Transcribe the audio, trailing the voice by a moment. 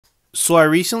So I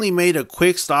recently made a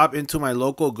quick stop into my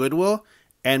local Goodwill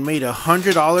and made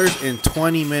 $100 in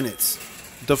 20 minutes.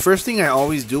 The first thing I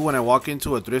always do when I walk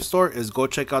into a thrift store is go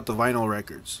check out the vinyl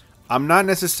records. I'm not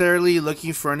necessarily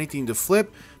looking for anything to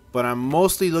flip, but I'm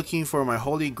mostly looking for my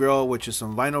holy grail, which is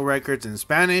some vinyl records in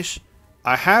Spanish.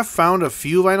 I have found a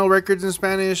few vinyl records in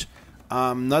Spanish,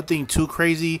 nothing too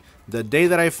crazy. The day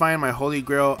that I find my holy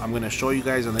grail, I'm going to show you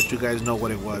guys and let you guys know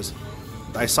what it was.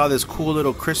 I saw this cool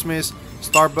little Christmas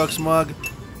Starbucks mug,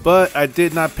 but I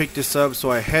did not pick this up, so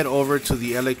I head over to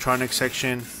the electronics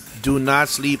section. Do not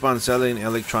sleep on selling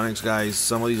electronics, guys.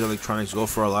 Some of these electronics go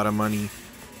for a lot of money.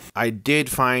 I did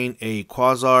find a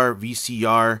Quasar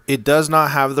VCR. It does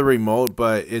not have the remote,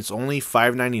 but it's only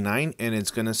 $5.99 and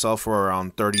it's gonna sell for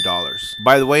around $30.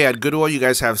 By the way, at Goodwill, you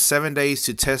guys have 7 days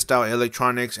to test out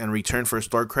electronics and return for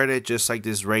store credit, just like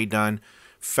this Ray Dunn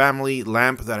family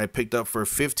lamp that I picked up for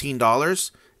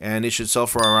 $15, and it should sell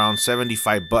for around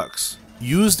 75 bucks.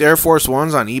 Used Air Force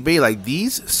Ones on eBay like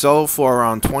these sell for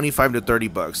around 25 to 30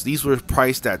 bucks. These were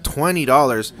priced at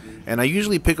 $20, and I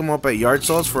usually pick them up at yard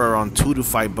sales for around 2 to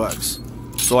 5 bucks.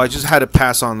 So I just had to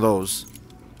pass on those.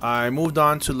 I moved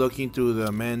on to looking through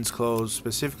the men's clothes,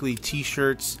 specifically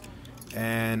t-shirts,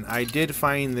 and I did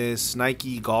find this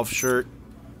Nike golf shirt.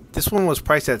 This one was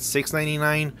priced at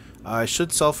 $6.99. It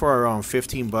should sell for around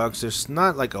 15 bucks. There's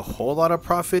not like a whole lot of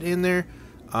profit in there,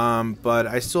 but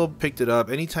I still picked it up.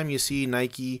 Anytime you see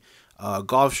Nike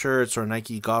golf shirts or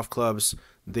Nike golf clubs,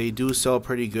 they do sell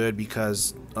pretty good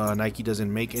because Nike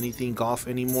doesn't make anything golf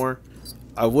anymore.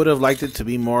 I would have liked it to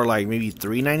be more like maybe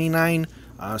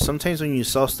 $3.99. Sometimes when you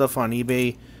sell stuff on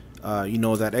eBay, you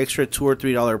know, that extra $2 or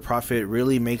 $3 profit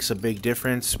really makes a big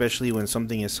difference, especially when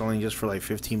something is selling just for like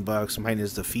 15 bucks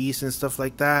minus the fees and stuff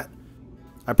like that.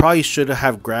 I probably should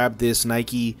have grabbed this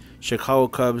Nike Chicago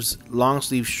Cubs long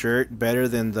sleeve shirt better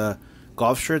than the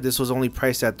golf shirt. This was only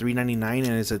priced at $3.99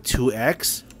 and it's a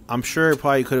 2X. I'm sure it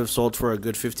probably could have sold for a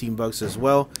good 15 bucks as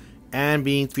well. And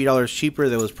being $3 cheaper,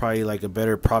 there was probably like a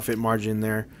better profit margin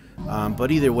there.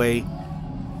 But either way,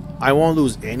 I won't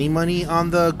lose any money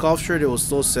on the golf shirt. It will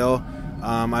still sell.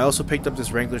 I also picked up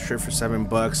this Wrangler shirt for 7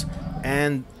 bucks.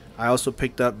 And I also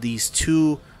picked up these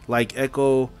two like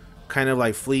Echo kind of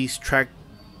like fleece track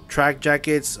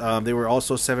jackets. They were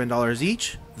also $7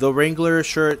 each. The Wrangler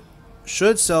shirt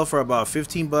should sell for about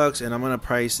 15 bucks, and I'm gonna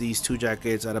price these two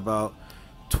jackets at about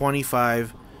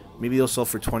 25. Maybe they'll sell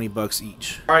for 20 bucks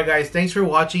each. Alright guys, thanks for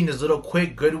watching this little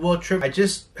quick Goodwill trip. I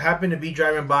just happened to be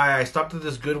driving by. I stopped at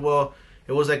this Goodwill.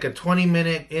 It was like a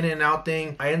 20-minute in and out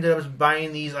thing. I ended up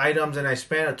buying these items and I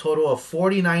spent a total of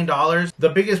 $49. The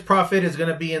biggest profit is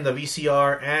gonna be in the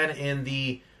VCR and in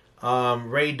the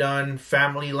Ray Dunn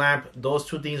family lamp. Those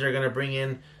two things are going to bring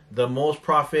in the most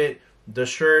profit. The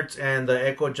shirts and the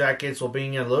Echo jackets will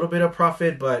bring in a little bit of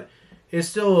profit, but it's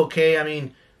still okay. I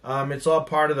mean, it's all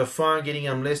part of the fun, getting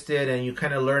them listed, and you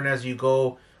kind of learn as you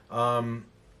go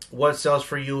what sells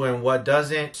for you and what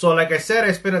doesn't. So like I said,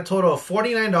 I spent a total of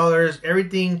 $49.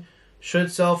 Everything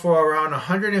should sell for around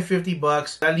 150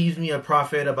 bucks. That leaves me a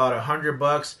profit about 100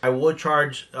 bucks. I will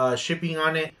charge shipping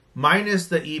on it, minus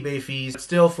the eBay fees.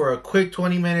 Still, for a quick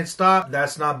 20-minute stop,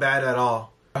 that's not bad at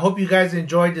all. I hope you guys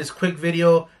enjoyed this quick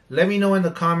video. Let me know in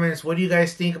the comments, what do you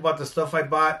guys think about the stuff I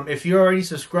bought? If you're already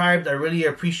subscribed, I really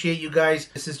appreciate you guys.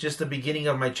 This is just the beginning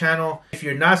of my channel. If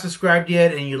you're not subscribed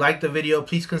yet and you like the video,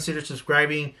 please consider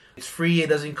subscribing. It's free. It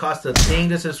doesn't cost a thing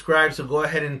to subscribe, so go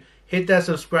ahead and hit that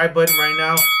subscribe button right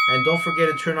now. And don't forget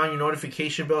to turn on your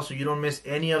notification bell so you don't miss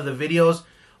any of the videos.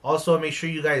 Also, make sure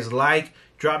you guys like,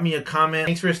 drop me a comment.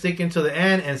 Thanks for sticking to the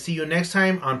end, and see you next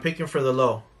time on Picking for the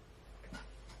Low.